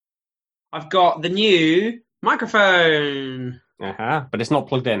I've got the new microphone. But it's not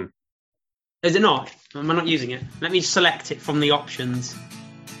plugged in. Is it not? Am I not using it? Let me select it from the options.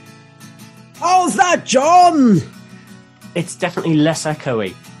 How's that, John? It's definitely less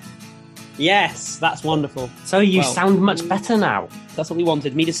echoey. Yes, that's wonderful. So you sound much better now. That's what we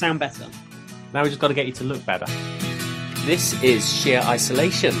wanted, me to sound better. Now we just got to get you to look better. This is Sheer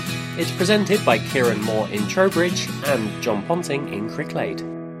Isolation. It's presented by Kieran Moore in Trowbridge and John Ponting in Cricklade.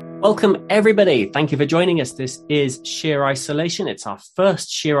 Welcome, everybody. Thank you for joining us. This is Sheer Isolation. It's our first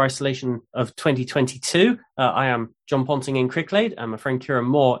Sheer Isolation of 2022. I am John Ponting in Cricklade, and my friend Kieran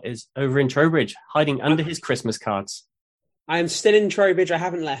Moore is over in Trowbridge, hiding under his Christmas cards. I am still in Trowbridge. I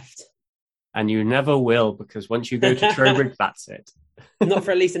haven't left. And you never will, because once you go to Trowbridge, that's it. Not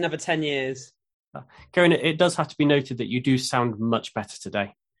for at least another 10 years. Kieran, it does have to be noted that you do sound much better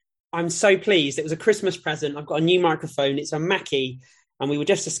today. I'm so pleased. It was a Christmas present. I've got a new microphone. It's a Mackie. And we were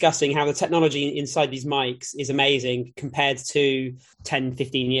just discussing how the technology inside these mics is amazing compared to 10,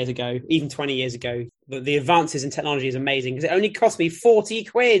 15 years ago, even 20 years ago. The advances in technology is amazing because it only cost me 40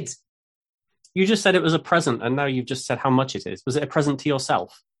 quid. You just said it was a present, and now you've just said how much it is. Was it a present to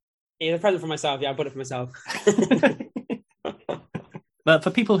yourself? It's a present for myself. Yeah, I bought it for myself. But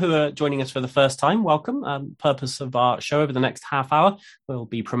for people who are joining us for the first time, welcome. Purpose of our show over the next half hour, we'll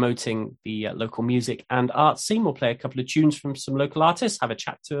be promoting the local music and art scene. We'll play a couple of tunes from some local artists, have a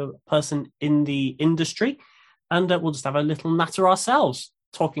chat to a person in the industry, and we'll just have a little natter ourselves,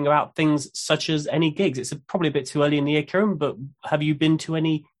 talking about things such as any gigs. It's probably a bit too early in the year, Kieran, but have you been to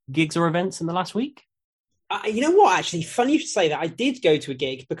any gigs or events in the last week? You know what, actually, funny you should say that. I did go to a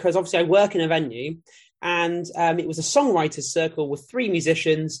gig because obviously I work in a venue. And it was a songwriters circle with 3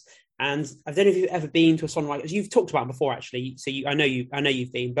 musicians. And I don't know if you've ever been to a songwriters. You've talked about it before, actually. So I know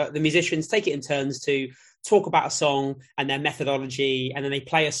you've been. But the musicians take it in turns to talk about a song and their methodology, and then they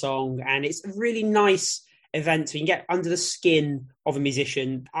play a song. And it's a really nice event. So you can get under the skin of a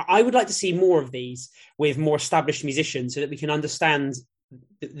musician. I would like to see more of these with more established musicians so that we can understand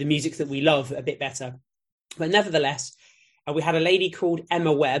the music that we love a bit better. But nevertheless, we had a lady called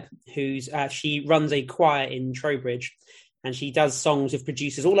Emma Webb, she runs a choir in Trowbridge, and she does songs with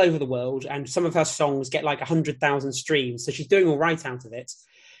producers all over the world. And some of her songs get like 100,000 streams, so she's doing all right out of it.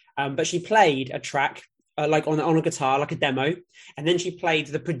 But she played a track like on a guitar, like a demo, and then she played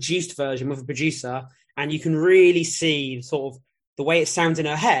the produced version with a producer, and you can really see sort of the way it sounds in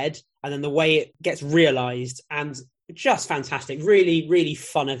her head, and then the way it gets realised, and just fantastic, really, really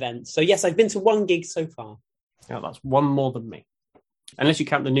fun event. So yes, I've been to one gig so far. Yeah, that's one more than me. Unless you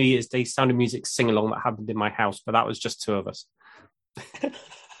count the New Year's Day Sound of Music sing-along that happened in my house, but that was just 2 of us.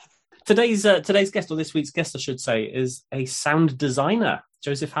 Today's guest, or this week's guest, I should say, is a sound designer,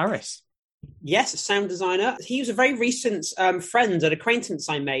 Joseph Harris. Yes, a sound designer. He was a very recent friend and acquaintance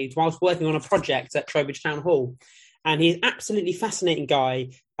I made whilst working on a project at Trowbridge Town Hall. And he's an absolutely fascinating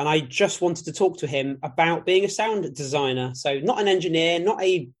guy. And I just wanted to talk to him about being a sound designer. So not an engineer, not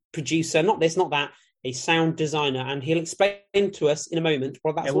a producer, not this, not that. A sound designer, and he'll explain to us in a moment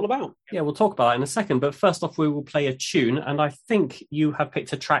what that's all about. Yeah, we'll talk about that in a second, but first off, we will play a tune, and I think you have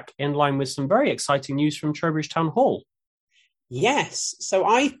picked a track in line with some very exciting news from Trowbridge Town Hall. Yes, so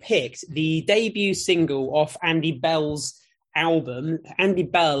I've picked the debut single off Andy Bell's album. Andy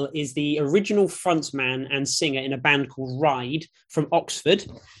Bell is the original frontman and singer in a band called Ride from Oxford,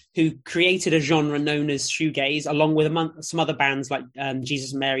 who created a genre known as shoegaze, along with some other bands like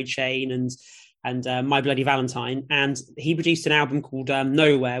Jesus and Mary Chain and My Bloody Valentine. And he produced an album called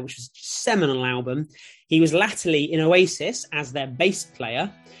Nowhere, which was a seminal album. He was latterly in Oasis as their bass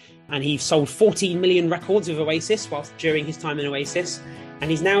player, and he sold 14 million records with Oasis whilst during his time in Oasis.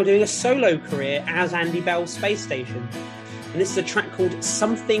 And he's now doing a solo career as Andy Bell's Space Station. And this is a track called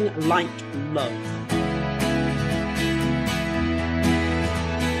Something Like Love.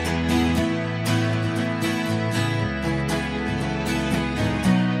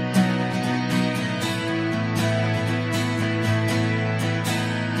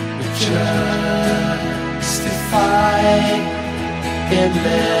 Justified in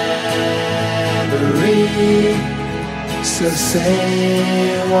memory, so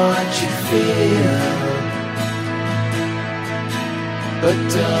say what you feel, but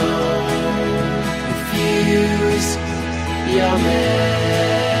don't confuse your memories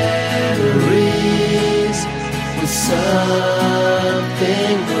with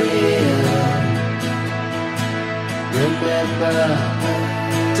something real. Remember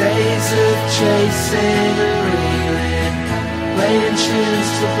days of chasing and reeling, playing tunes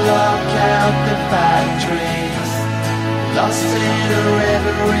to block out the factories, lost in a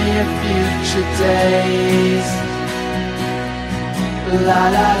reverie of future days. La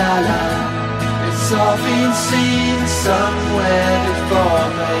la la la. It's all been seen somewhere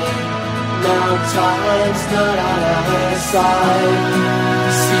before me. Now time's not on our side.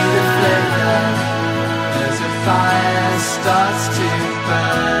 See the flicker as a fire starts to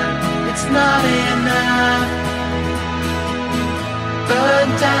burn. It's not enough. Burn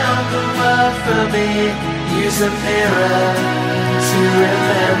down the world for me. Use a mirror to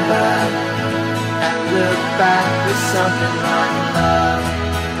remember and look back with something like love.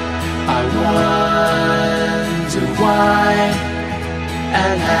 I wonder why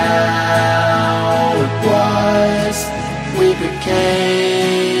and how it was we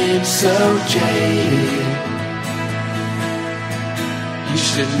became so jaded. You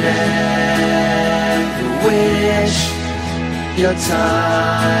should never wish your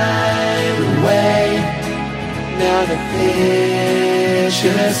time away. Now the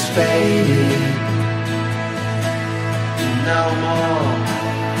picture's faded. No more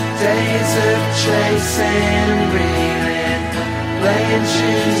days of chasing and reeling, playing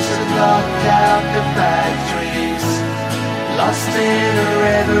tunes to block out the bad dreams, lost in a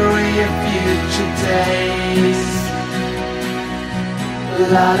reverie of future days.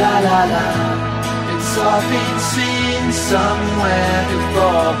 La la la la, it's all been seen somewhere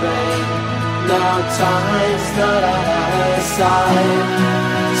before, babe. Now time's not on our side.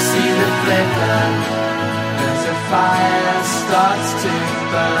 See the flicker as a fire starts to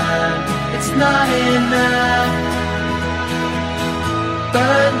burn. It's not enough.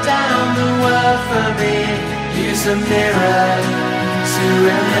 Burn down the world for me. Use a mirror to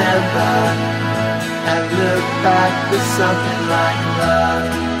remember and look back with something like love.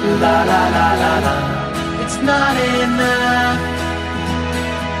 La la la la la. It's not enough.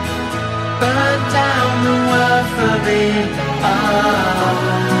 Burn down the world for me. Oh,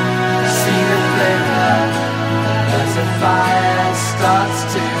 see the flicker as a fire starts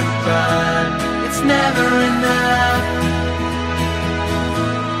to burn. It's never enough.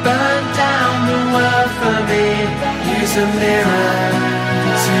 Burn down the world for me. Use a mirror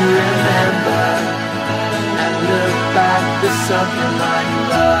to remember and look back with something like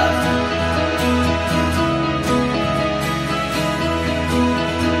love.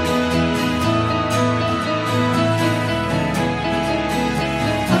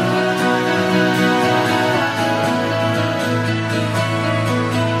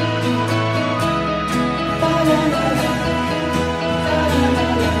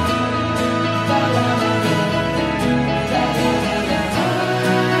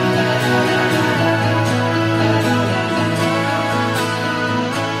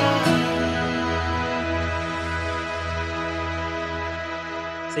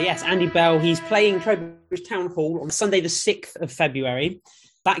 So yes, Andy Bell, he's playing Trowbridge Town Hall on Sunday the 6th of February.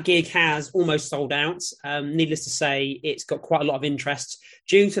 That gig has almost sold out. Needless to say, it's got quite a lot of interest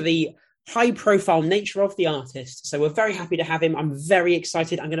due to the high-profile nature of the artist. So we're very happy to have him. I'm very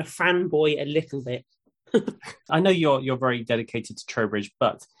excited. I'm going to fanboy a little bit. I know you're very dedicated to Trowbridge,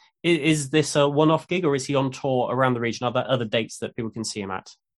 but is this a one-off gig or is he on tour around the region? Are there other dates that people can see him at?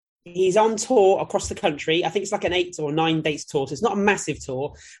 He's on tour across the country. I think it's like an 8 or 9 dates tour. So it's not a massive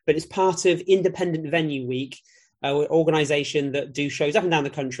tour, but it's part of Independent Venue Week, an organisation that do shows up and down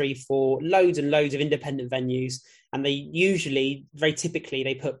the country for loads and loads of independent venues. And they usually, very typically,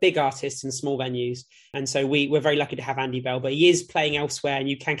 they put big artists in small venues. And so we're very lucky to have Andy Bell, but he is playing elsewhere and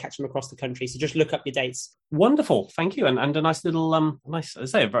you can catch him across the country. So just look up your dates. Wonderful. Thank you. And a nice little,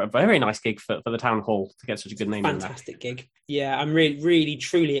 a very nice gig for the Town Hall to get such a good name in there. Fantastic gig. Yeah, I'm really, really,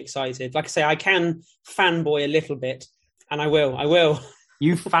 truly excited. Like I say, I can fanboy a little bit and I will.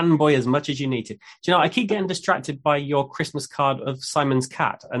 You fanboy as much as you need to. Do you know, I keep getting distracted by your Christmas card of Simon's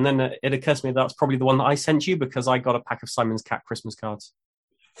Cat. And then it occurs to me that's probably the one that I sent you because I got a pack of Simon's Cat Christmas cards.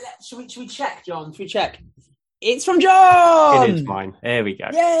 Should we check, John? Should we check? It's from John! It is mine. There we go.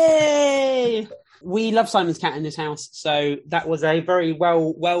 Yay! We love Simon's Cat in this house. So that was a very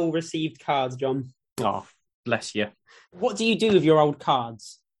well received card, John. Oh, bless you. What do you do with your old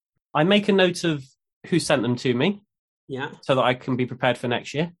cards? I make a note of who sent them to me. Yeah. So that I can be prepared for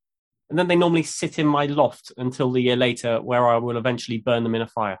next year. And then they normally sit in my loft until the year later where I will eventually burn them in a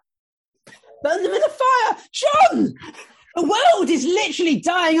fire. Burn them in a fire! John! The world is literally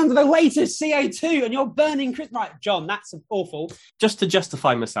dying under the weight of CO2 and you're burning... Right, John, that's awful. Just to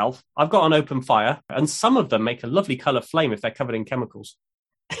justify myself, I've got an open fire and some of them make a lovely colour flame if they're covered in chemicals.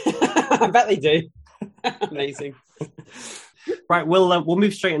 I bet they do. Amazing. Right, we'll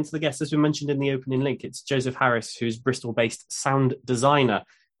move straight into the guest. As we mentioned in the opening link, it's Joseph Harris, who's Bristol-based sound designer,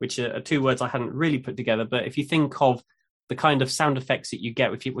 which are two words I hadn't really put together. But if you think of the kind of sound effects that you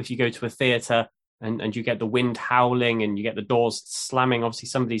get if you go to a theatre and you get the wind howling and you get the doors slamming. Obviously,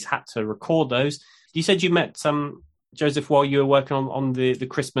 somebody's had to record those. You said you met Joseph while you were working on the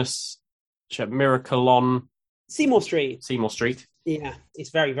Christmas Miracle on Seymour Street. Seymour Street. Yeah,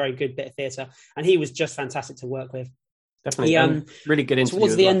 it's very, very good bit of theatre. And he was just fantastic to work with. Definitely. Really good interview.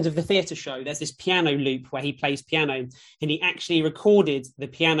 Towards the end of the theatre show, there's this piano loop where he plays piano, and he actually recorded the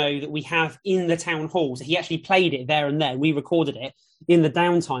piano that we have in the town hall. So he actually played it there and there. We recorded it in the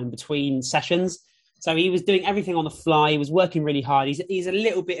downtime between sessions. So he was doing everything on the fly. He was working really hard. He's a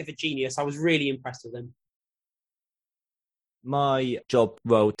little bit of a genius. I was really impressed with him. My job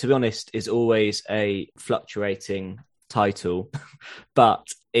role, to be honest, is always a fluctuating title, but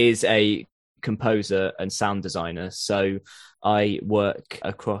is a composer and sound designer. So I work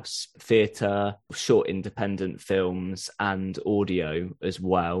across theatre, short independent films and audio as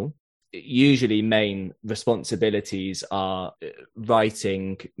well. Usually main responsibilities are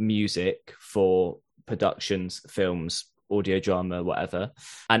writing music for productions, films, audio drama, whatever,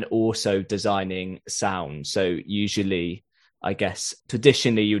 and also designing sound. So usually, I guess,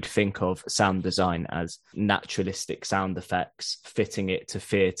 traditionally you'd think of sound design as naturalistic sound effects, fitting it to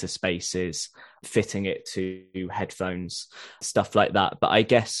theatre spaces, fitting it to headphones, stuff like that. But I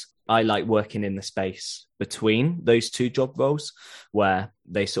guess I like working in the space between those two job roles where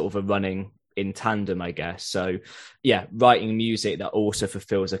they sort of are running in tandem, I guess. So yeah, writing music that also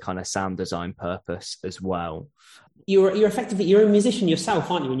fulfills a kind of sound design purpose as well. You're effectively, you're a musician yourself,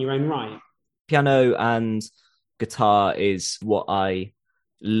 aren't you, in your own right? Piano and guitar is what I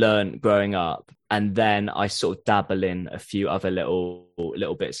learned growing up, and then I sort of dabble in a few other little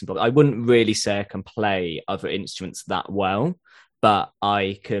bits and bobs. I wouldn't really say I can play other instruments that well, but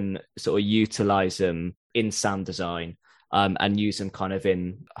I can sort of utilize them in sound design and use them kind of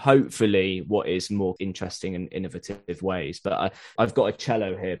in hopefully what is more interesting and innovative ways. But I've got a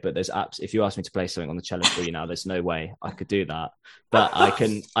cello here, but there's if you ask me to play something on the cello for you now, there's no way I could do that. But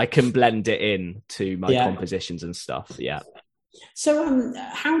I can blend it in to my compositions and stuff. Yeah. So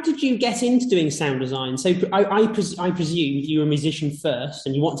how did you get into doing sound design? So I presume you were a musician first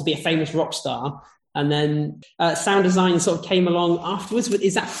and you want to be a famous rock star, and then sound design sort of came along afterwards.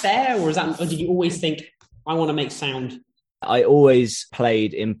 Is that fair, or did you always think, I want to make sound? I always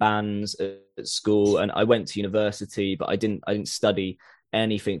played in bands at school, and I went to university, but I didn't study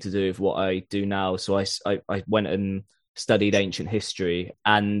anything to do with what I do now. So I went and studied ancient history,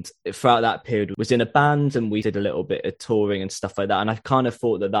 and throughout that period was in a band, and we did a little bit of touring and stuff like that. And I kind of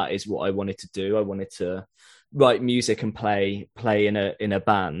thought that is what I wanted to do. I wanted to write music and play in a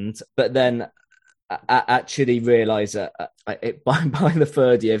band. But then I actually realised that by the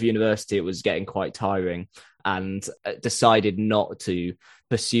third year of university, it was getting quite tiring, and decided not to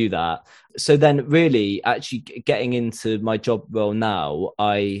pursue that. So then really actually getting into my job role now,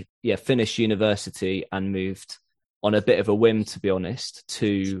 I finished university and moved on a bit of a whim, to be honest,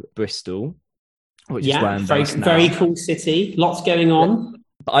 to Bristol, which is where I'm based now. Very cool city, lots going on.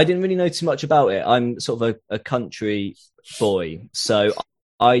 But I didn't really know too much about it. I'm sort of a country boy, so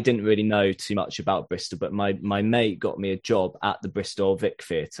I didn't really know too much about Bristol, but my mate got me a job at the Bristol Vic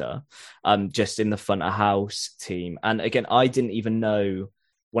Theatre, just in the front of house team. And again, I didn't even know,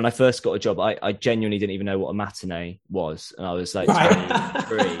 when I first got a job, I genuinely didn't even know what a matinee was. And I was like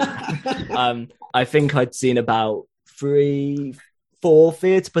 23. I think I'd seen about 3-4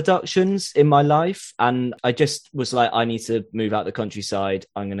 theatre productions in my life. And I just was like, I need to move out the countryside.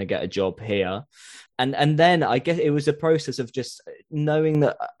 I'm going to get a job here. And then I guess it was a process of just knowing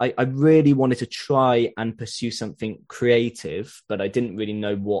that I really wanted to try and pursue something creative, but I didn't really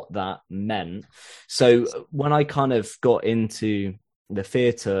know what that meant. So when I kind of got into the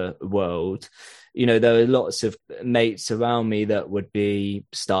theatre world, there were lots of mates around me that would be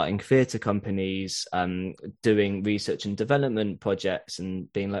starting theatre companies, doing research and development projects,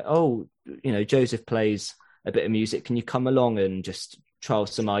 and being like, oh, Joseph plays a bit of music. Can you come along and just trial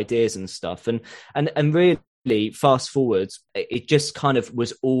some ideas and stuff? And really, fast forward, it just kind of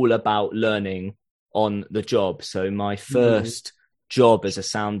was all about learning on the job. So my first job as a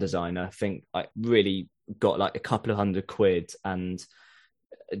sound designer, I think I really got like a couple of £100 and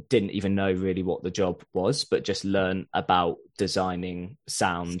didn't even know really what the job was, but just learn about designing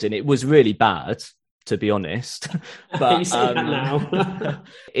sound. And it was really bad, to be honest. But you say that now.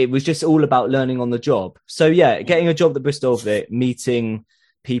 It was just all about learning on the job. So yeah, getting a job at Bristol Vic, meeting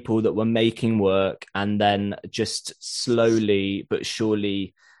people that were making work, and then just slowly but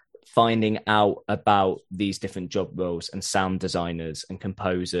surely finding out about these different job roles and sound designers and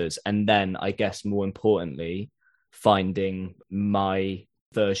composers. And then I guess more importantly, finding my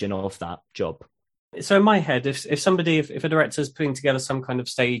version of that job. So in my head, if a director is putting together some kind of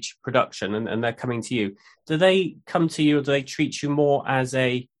stage production and they're coming to you, do they come to you or do they treat you more as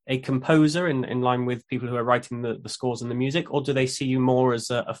a composer in line with people who are writing the scores and the music, or do they see you more as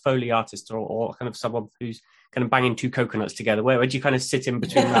a Foley artist or kind of someone who's kind of banging two coconuts together? Where do you kind of sit in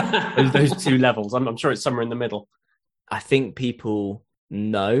between those two levels? I'm sure it's somewhere in the middle. I think people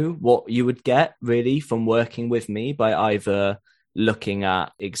know what you would get really from working with me by either looking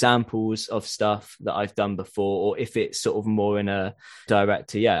at examples of stuff that I've done before, or if it's sort of more in a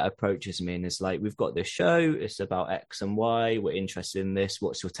director approaches me and is like, we've got this show, it's about X and Y, we're interested in this,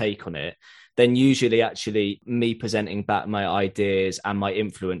 what's your take on it? Then usually actually me presenting back my ideas and my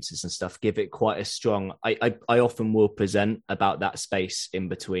influences and stuff give it quite a strong, I often will present about that space in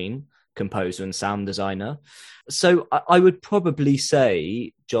between composer and sound designer. So I would probably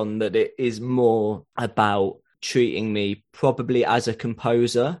say, John, that it is more about treating me probably as a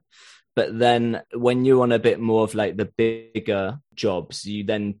composer, but then when you're on a bit more of like the bigger jobs, you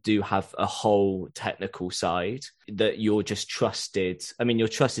then do have a whole technical side that you're just trusted. I mean, you're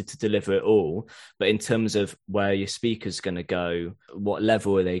trusted to deliver it all, but in terms of where your speaker's going to go, what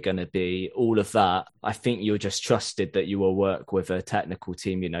level are they going to be, all of that, I think you're just trusted that you will work with a technical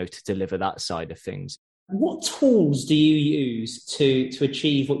team, to deliver that side of things. What tools do you use to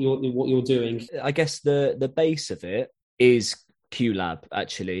achieve what you're doing? I guess the base of it is QLab,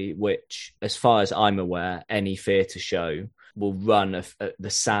 actually, which, as far as I'm aware, any theatre show will run the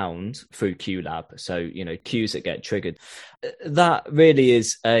sound through QLab. So, cues that get triggered. That really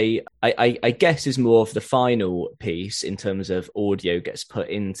is I guess is more of the final piece in terms of audio gets put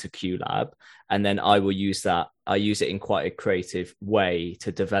into QLab. And then I will use that. I use it in quite a creative way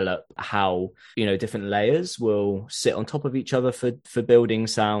to develop how, different layers will sit on top of each other for building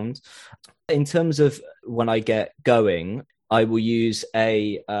sound. In terms of when I get going, I will use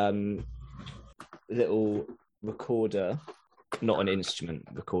a little recorder, not an instrument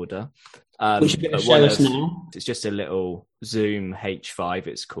recorder. Which you're going to show us now. It's just a little Zoom H5,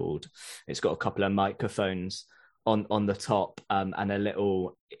 it's called. It's got a couple of microphones on the top and a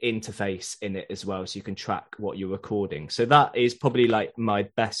little interface in it as well, so you can track what you're recording. So that is probably like my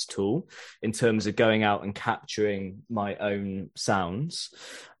best tool in terms of going out and capturing my own sounds.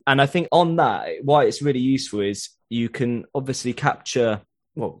 And I think on that, why it's really useful is you can obviously capture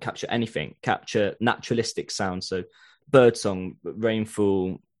anything, capture naturalistic sounds. So birdsong,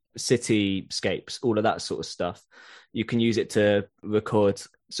 rainfall, cityscapes, all of that sort of stuff. You can use it to record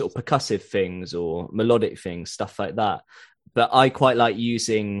sort of percussive things or melodic things, stuff like that. But I quite like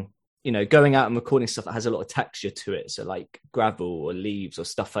using, going out and recording stuff that has a lot of texture to it. So like gravel or leaves or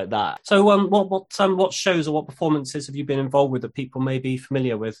stuff like that. So what shows or what performances have you been involved with that people may be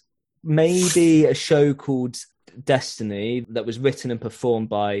familiar with? Maybe a show called Destiny that was written and performed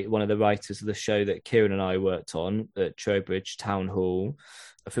by one of the writers of the show that Kieran and I worked on at Trowbridge Town Hall.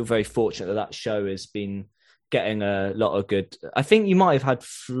 I feel very fortunate that show has been getting a lot of good. I think you might have had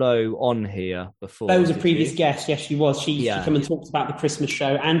Flo on here before. Flo was a previous guest. Yes, she was. She came and talked about the Christmas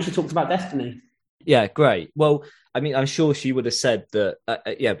show, and she talked about Destiny. Yeah, great. Well, I mean, I'm sure she would have said that.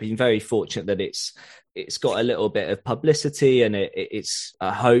 Been very fortunate that it's got a little bit of publicity and it's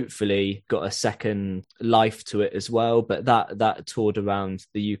hopefully got a second life to it as well. But that toured around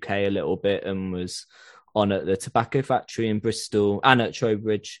the UK a little bit and was on at the Tobacco Factory in Bristol and at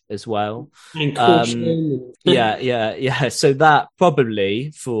Trowbridge as well. And Caution. Yeah. So that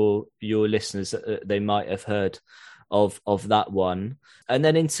probably for your listeners, they might have heard of that one. And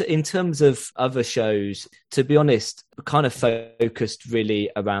then in terms of other shows, to be honest, kind of focused really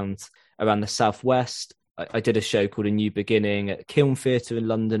around the Southwest. I did a show called A New Beginning at Kiln Theatre in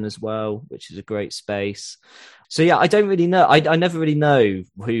London as well, which is a great space. So yeah, I don't really know. I never really know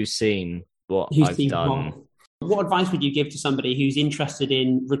who's seen what I've done. What advice would you give to somebody who's interested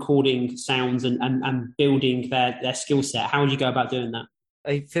in recording sounds and building their skill set? How would you go about doing that?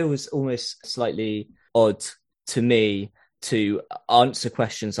 It feels almost slightly odd to me to answer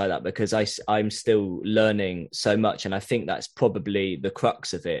questions like that because I'm still learning so much. And I think that's probably the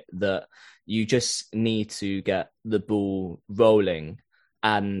crux of it, that you just need to get the ball rolling.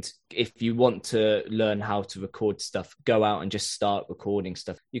 And if you want to learn how to record stuff, go out and just start recording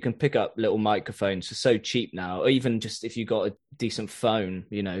stuff. You can pick up little microphones. They're so cheap now, or even just if you've got a decent phone,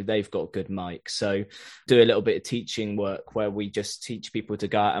 they've got good mics. So do a little bit of teaching work where we just teach people to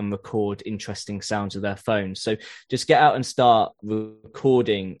go out and record interesting sounds with their phones. So just get out and start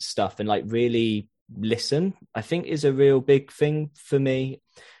recording stuff and really listen, I think is a real big thing for me.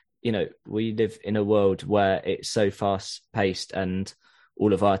 We live in a world where it's so fast paced and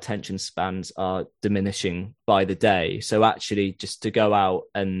all of our attention spans are diminishing by the day. So actually just to go out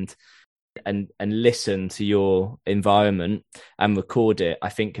and and listen to your environment and record it, I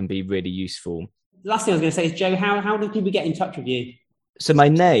think can be really useful. Last thing I was going to say is, Joe, how do people get in touch with you? So my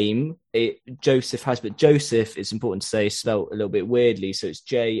name, Joseph has, but Joseph, it's important to say, is spelled a little bit weirdly. So it's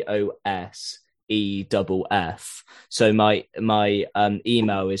JOSEFF. So my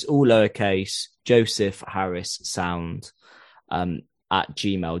email is all lowercase, Joseph Harris Sound at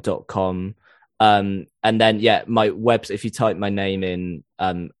gmail.com. And then, my website, if you type my name in,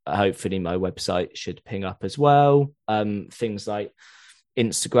 hopefully my website should ping up as well. Things like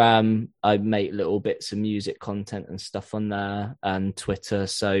Instagram, I make little bits of music content and stuff on there, and Twitter.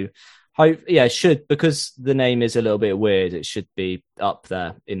 So it should, because the name is a little bit weird, it should be up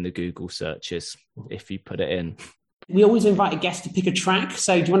there in the Google searches if you put it in. We always invite a guest to pick a track.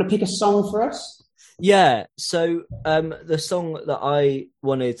 So do you want to pick a song for us? Yeah. So the song that I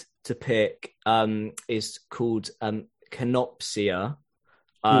wanted to pick is called Canopsia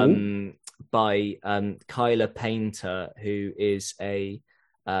by Kyla Painter, who is a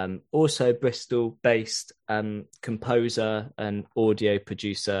also Bristol-based composer and audio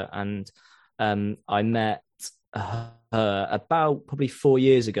producer. And I met her about probably 4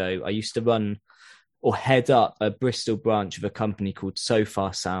 years ago. I used to run or head up a Bristol branch of a company called So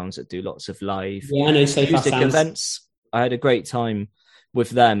Far Sounds that do lots of live music events. I had a great time with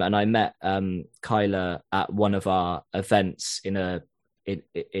them, and I met Kyla at one of our events in a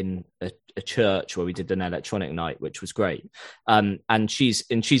church where we did an electronic night, which was great. And she's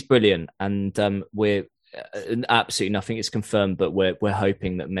brilliant, and we're absolutely nothing is confirmed, but we're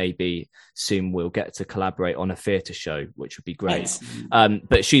hoping that maybe soon we'll get to collaborate on a theatre show, which would be great.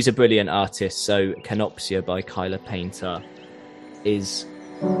 But she's a brilliant artist, so Canopsia by Kyla Painter is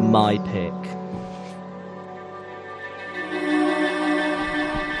my pick.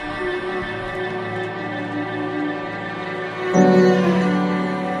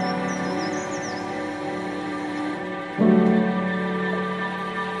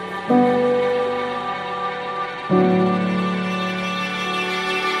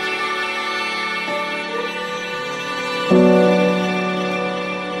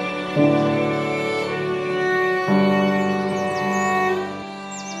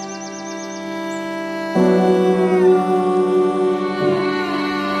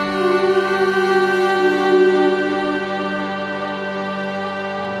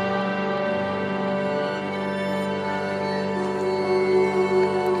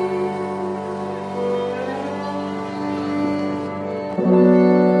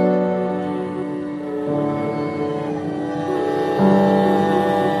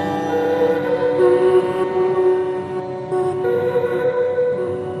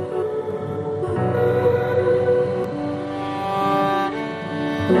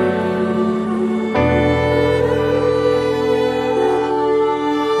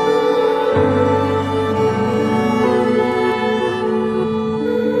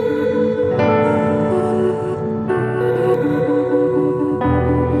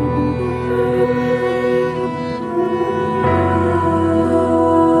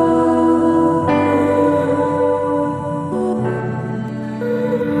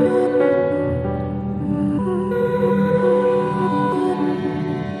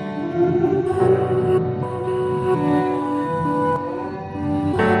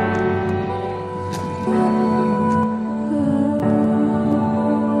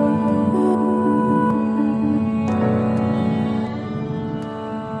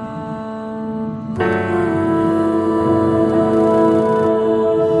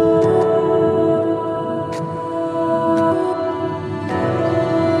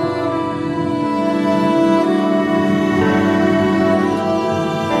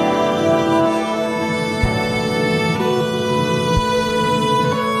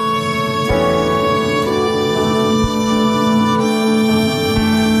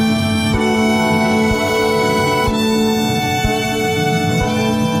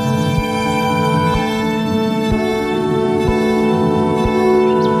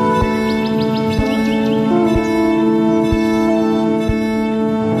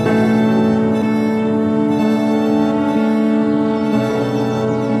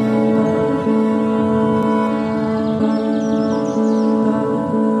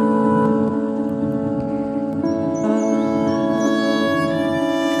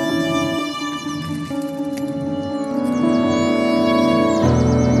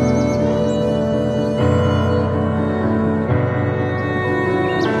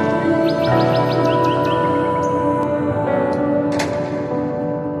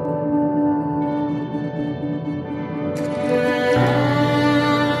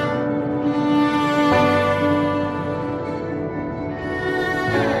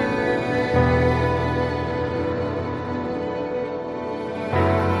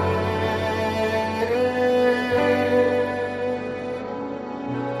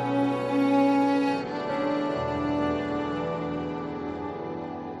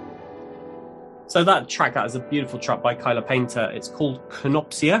 So that track, that is a beautiful track by Kyla Painter. It's called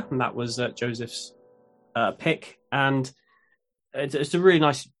Canopsia, and that was Joseph's pick. And it's a really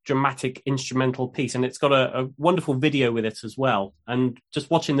nice dramatic instrumental piece, and it's got a wonderful video with it as well. And just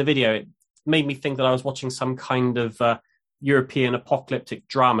watching the video, it made me think that I was watching some kind of European apocalyptic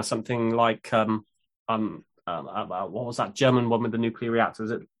drama, something like what was that German one with the nuclear reactor?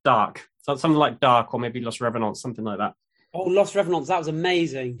 Was it Dark? So something like Dark, or maybe Los Revenants, something like that. Oh, Los Revenants, that was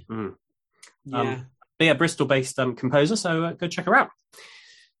amazing. Yeah. But yeah, Bristol-based composer, so go check her out.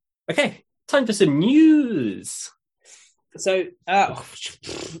 Okay, time for some news. So,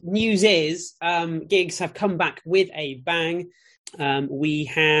 news is gigs have come back with a bang. We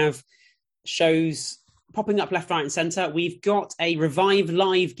have shows popping up left, right, and centre. We've got a Revive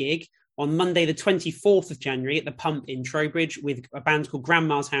Live gig on Monday, the 24th of January at the Pump in Trowbridge with a band called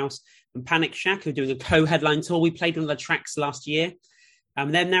Grandma's House and Panic Shack, who are doing a co-headline tour. We played one of their tracks last year.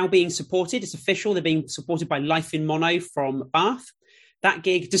 They're now being supported. It's official. They're being supported by Life in Mono from Bath. That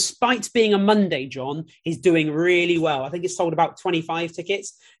gig, despite being a Monday, John, is doing really well. I think it's sold about 25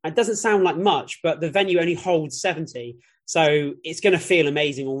 tickets. It doesn't sound like much, but the venue only holds 70. So it's going to feel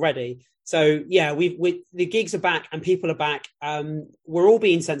amazing already. So, yeah, the gigs are back and people are back. We're all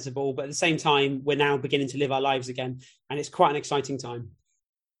being sensible, but at the same time, we're now beginning to live our lives again. And it's quite an exciting time.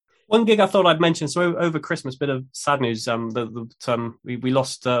 One gig I thought I'd mention, so over Christmas, bit of sad news, we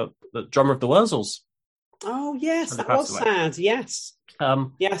lost the drummer of the Wurzels. Oh, yes, that was sad, yes.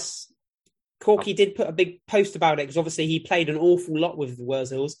 Yes, Corky did put a big post about it, because obviously he played an awful lot with the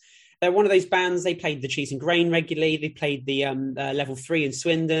Wurzels. They're one of those bands, they played the Cheese and Grain regularly, they played the Level 3 in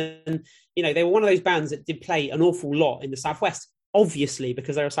Swindon. You know, they were one of those bands that did play an awful lot in the Southwest. Obviously,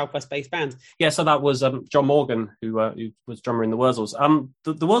 because they're a Southwest-based band. Yeah, so that was John Morgan, who was drummer in the Wurzels.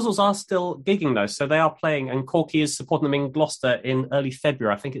 The Wurzels are still gigging, though, so they are playing, and Corky is supporting them in Gloucester in early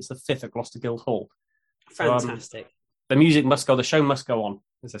February. I think it's the 5th at Gloucester Guildhall. Fantastic. So, the music must go, the show must go on,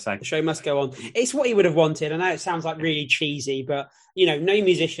 as I say. The show must go on. It's what he would have wanted. I know it sounds like really cheesy, but, you know, no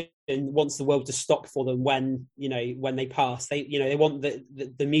musician wants the world to stop for them when they pass. They want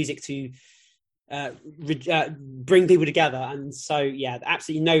the music to bring people together, and so yeah,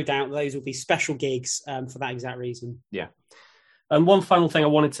 absolutely no doubt those will be special gigs for that exact reason. Yeah. And one final thing I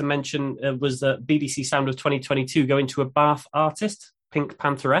wanted to mention was that BBC Sound of 2022 going to a Bath artist, Pink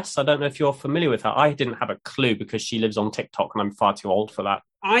Pantheress. I don't know if you're familiar with her. I didn't have a clue because she lives on TikTok and I'm far too old for that.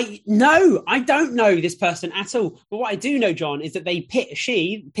 I don't know this person at all. But what I do know, John, is that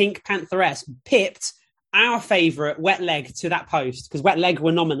Pink Pantheress, pipped our favourite Wet Leg to that post because Wet Leg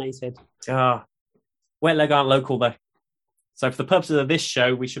were nominated. Wet Leg aren't local, though. So for the purposes of this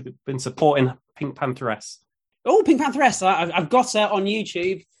show, we should have been supporting Pink Pantheress. Oh, Pink Pantheress. I've got her on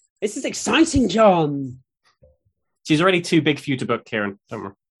YouTube. This is exciting, John. She's already too big for you to book, Kieran. Don't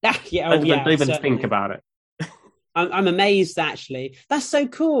worry. Don't even think about it. I'm amazed, actually. That's so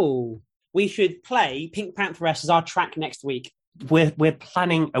cool. We should play Pink Pantheress as our track next week. We're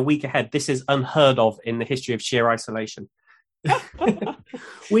planning a week ahead. This is unheard of in the history of Sheer Isolation.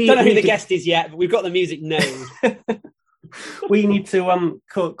 We don't know who the guest is yet, but we've got the music known. We need to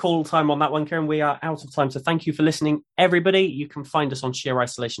call time on that one, Kieran. We are out of time, so thank you for listening, everybody. You can find us on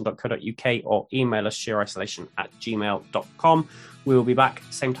sheerisolation.co.uk or email us sheerisolation@gmail.com. We will be back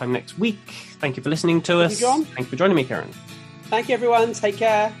same time next week. Thank you for listening to us. Thank you, John. Thank you for joining me, Kieran. Thank you, everyone. Take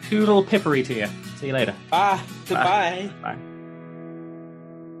care. Cool little pippery to you. See you later. Bye. Goodbye. Bye.